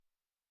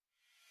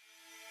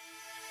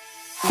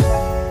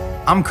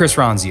I'm Chris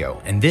Ronzio,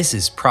 and this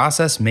is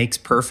Process Makes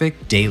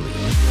Perfect Daily.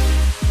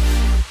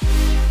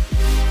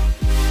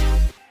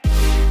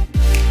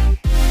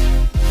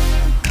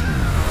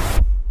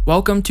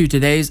 Welcome to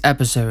today's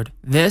episode.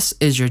 This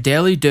is your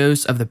daily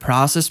dose of the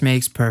Process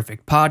Makes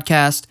Perfect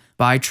podcast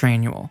by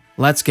Trainual.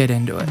 Let's get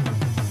into it.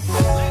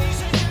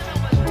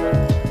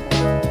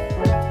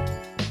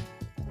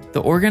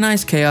 The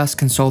Organized Chaos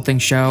Consulting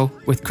Show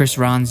with Chris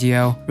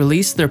Ronzio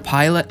released their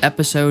pilot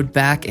episode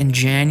back in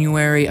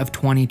January of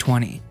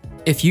 2020.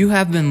 If you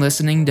have been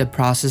listening to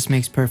Process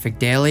Makes Perfect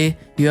Daily,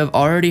 you have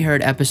already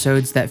heard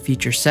episodes that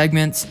feature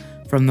segments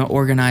from the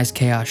Organized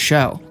Chaos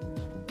show.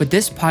 But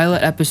this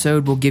pilot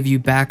episode will give you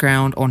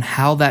background on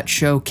how that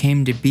show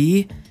came to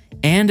be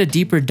and a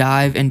deeper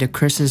dive into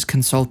Chris's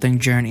consulting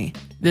journey.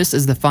 This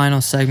is the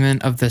final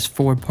segment of this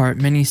 4-part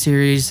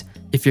mini-series.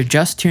 If you're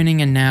just tuning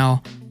in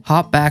now,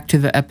 hop back to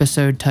the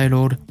episode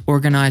titled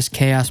Organized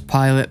Chaos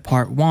Pilot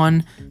Part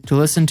 1 to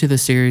listen to the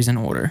series in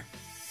order.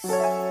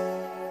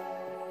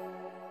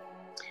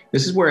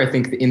 This is where I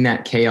think in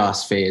that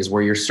chaos phase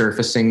where you're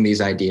surfacing these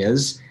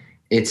ideas,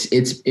 it's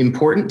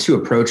important to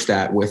approach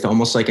that with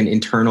almost like an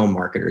internal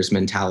marketer's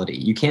mentality.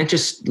 You can't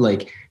just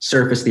like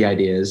surface the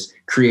ideas,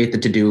 create the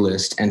to-do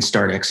list, and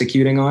start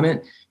executing on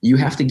it. You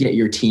have to get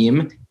your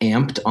team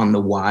amped on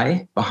the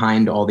why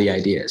behind all the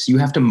ideas. You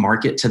have to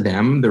market to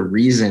them the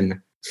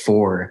reason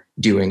for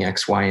doing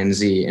X, Y, and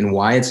Z and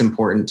why it's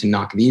important to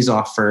knock these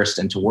off first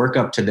and to work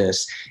up to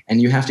this. And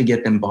you have to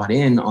get them bought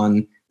in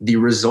on the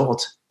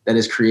result that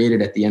is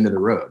created at the end of the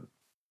road.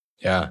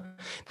 Yeah,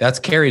 that's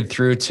carried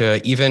through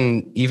to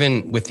even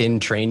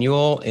within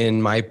Trainual.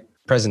 In my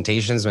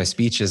presentations, my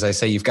speeches, I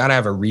say you've got to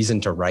have a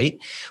reason to write,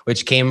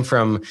 which came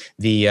from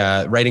the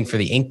writing for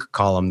the Inc.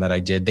 column that I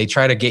did. They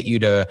try to get you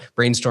to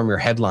brainstorm your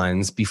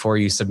headlines before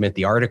you submit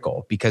the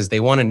article because they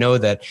want to know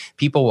that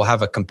people will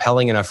have a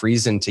compelling enough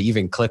reason to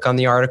even click on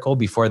the article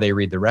before they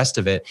read the rest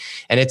of it.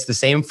 And it's the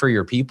same for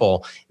your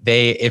people.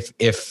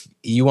 If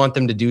you want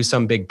them to do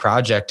some big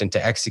project and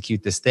to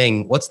execute this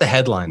thing, what's the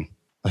headline?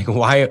 Like,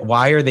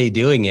 why are they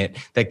doing it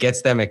that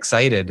gets them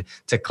excited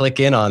to click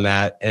in on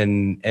that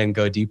and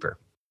go deeper?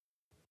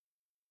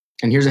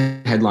 And here's a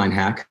headline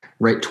hack,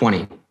 write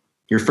 20.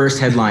 Your first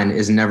headline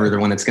is never the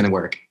one that's going to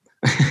work.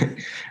 Get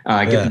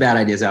the bad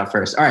ideas out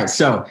first. All right.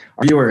 So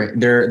our viewer,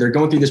 they're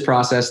going through this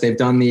process. They've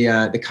done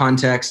the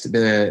context,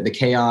 the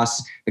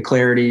chaos, the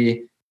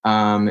clarity.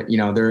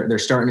 They're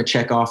starting to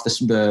check off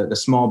the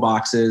small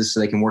boxes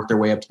so they can work their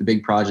way up to the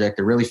big project.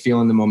 They're really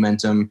feeling the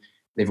momentum.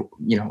 They've,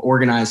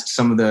 organized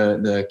some of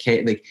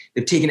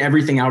they've taken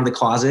everything out of the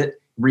closet,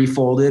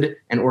 refolded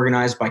and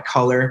organized by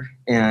color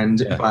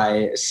and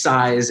by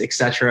size,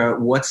 etc.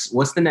 What's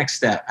the next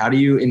step? How do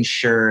you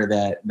ensure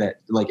that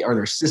are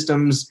there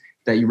systems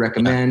that you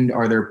recommend?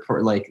 Are there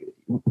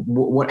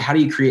how do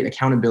you create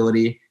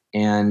accountability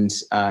and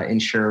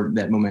ensure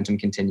that momentum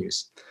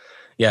continues?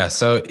 Yeah,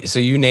 so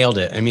you nailed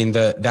it. I mean,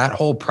 that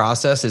whole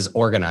process is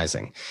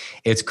organizing.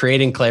 It's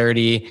creating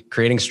clarity,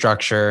 creating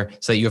structure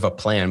so that you have a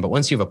plan. But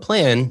once you have a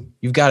plan,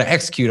 you've got to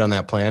execute on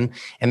that plan.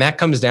 And that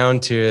comes down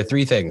to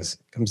 3 things.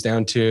 It comes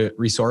down to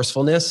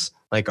resourcefulness.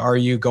 Like, are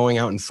you going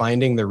out and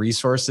finding the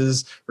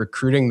resources,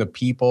 recruiting the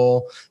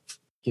people?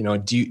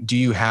 Do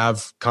you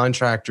have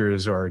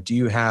contractors or do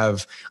you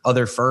have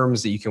other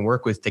firms that you can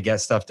work with to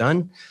get stuff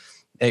done?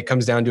 It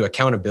comes down to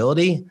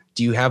accountability.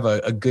 Do you have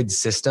a good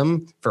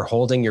system for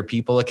holding your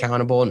people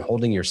accountable and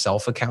holding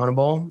yourself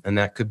accountable? And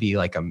that could be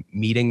like a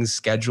meeting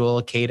schedule,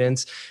 a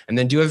cadence. And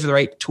then do you have the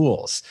right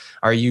tools?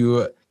 Are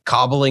you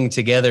cobbling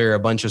together a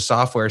bunch of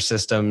software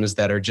systems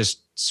that are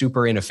just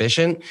super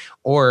inefficient?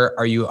 Or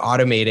are you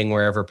automating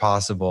wherever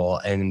possible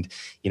and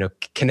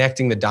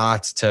connecting the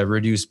dots to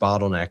reduce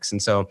bottlenecks?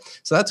 And so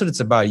that's what it's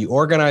about. You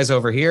organize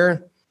over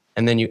here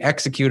and then you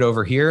execute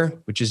over here,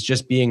 which is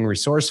just being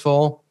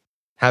resourceful,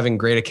 having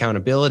great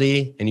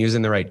accountability, and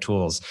using the right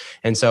tools.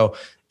 And so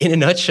in a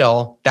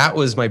nutshell, that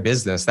was my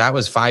business. That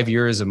was 5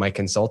 years of my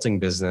consulting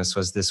business,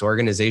 was this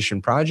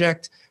organization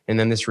project and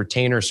then this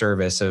retainer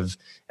service of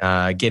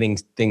getting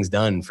things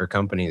done for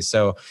companies.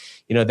 So,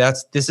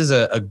 this is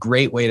a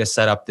great way to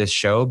set up this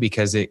show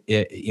because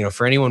it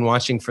for anyone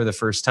watching for the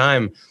first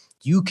time,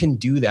 you can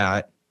do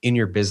that in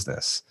your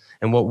business.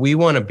 And what we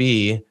want to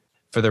be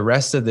for the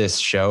rest of this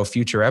show,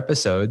 future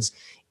episodes,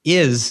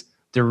 is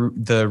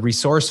the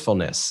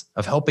resourcefulness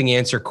of helping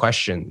answer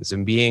questions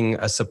and being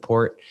a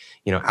support,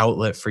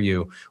 outlet for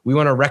you. We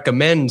want to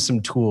recommend some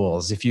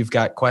tools if you've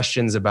got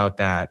questions about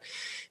that.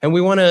 And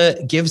we want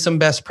to give some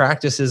best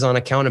practices on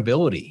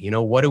accountability.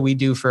 What do we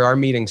do for our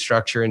meeting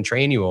structure in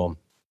Trainual?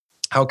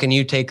 How can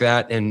you take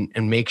that and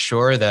make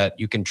sure that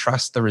you can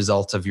trust the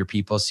results of your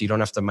people so you don't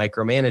have to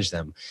micromanage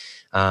them?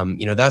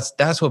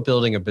 That's what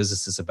building a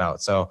business is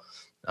about. So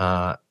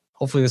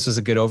hopefully this was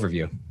a good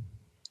overview.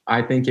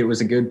 I think it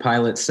was a good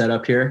pilot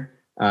setup here.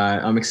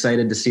 I'm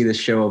excited to see this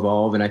show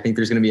evolve, and I think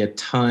there's going to be a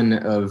ton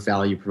of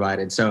value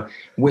provided. So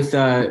with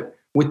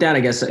that, I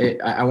guess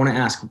I want to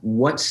ask,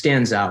 what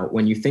stands out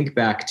when you think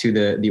back to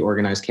the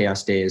Organized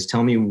Chaos days?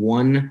 Tell me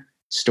one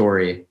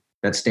story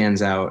that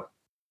stands out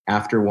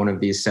after one of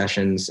these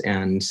sessions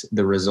and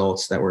the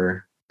results that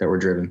were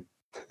driven?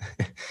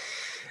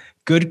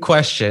 Good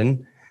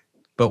question.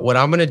 But what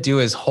I'm going to do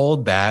is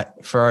hold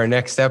that for our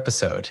next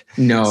episode.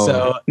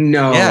 No.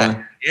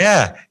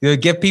 Yeah.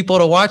 Get people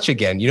to watch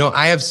again.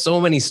 I have so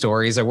many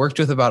stories. I worked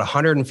with about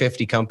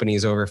 150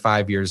 companies over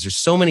 5 years. There's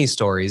so many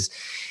stories.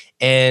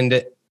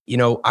 And,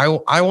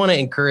 I want to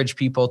encourage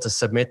people to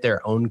submit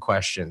their own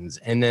questions.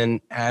 And then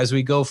as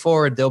we go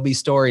forward, there'll be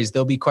stories,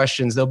 there'll be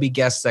questions, there'll be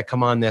guests that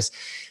come on this.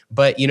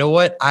 But you know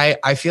what?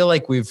 I feel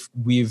like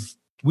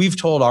we've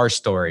told our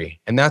story,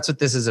 and that's what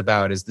this is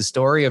about, is the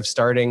story of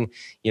starting,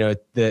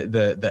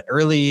 the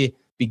early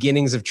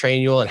beginnings of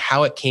Trainual and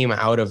how it came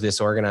out of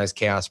this organized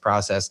chaos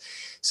process.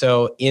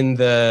 So in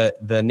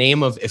the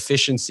name of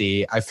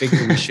efficiency, I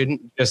figured we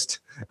shouldn't just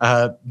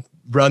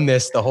run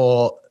this the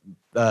whole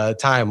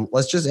time.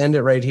 Let's just end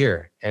it right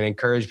here and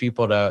encourage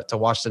people to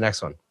watch the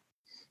next one.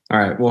 All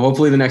right. Well,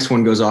 hopefully the next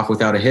one goes off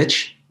without a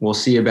hitch. We'll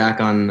see you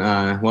back on,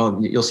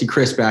 you'll see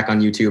Chris back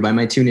on YouTube. I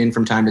might tune in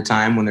from time to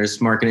time when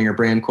there's marketing or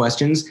brand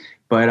questions,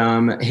 but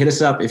hit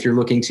us up if you're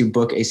looking to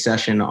book a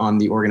session on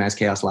the Organized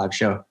Chaos Live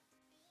show.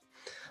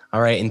 All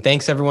right. And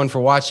thanks everyone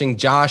for watching.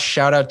 Josh,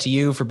 shout out to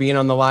you for being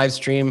on the live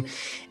stream,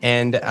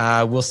 and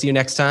we'll see you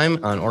next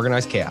time on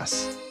Organized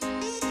Chaos.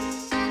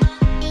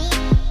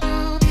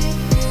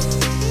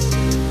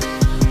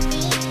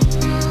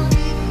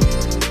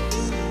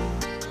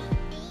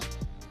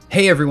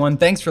 Hey everyone,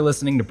 thanks for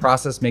listening to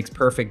Process Makes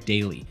Perfect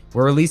Daily.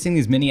 We're releasing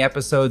these mini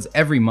episodes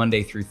every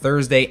Monday through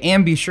Thursday,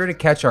 and be sure to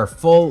catch our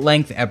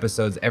full-length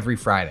episodes every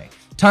Friday.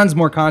 Tons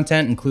more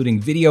content, including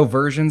video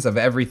versions of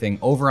everything,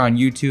 over on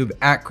YouTube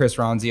at Chris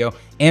Ronzio,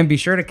 and be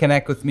sure to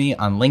connect with me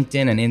on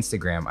LinkedIn and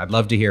Instagram. I'd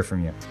love to hear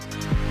from you.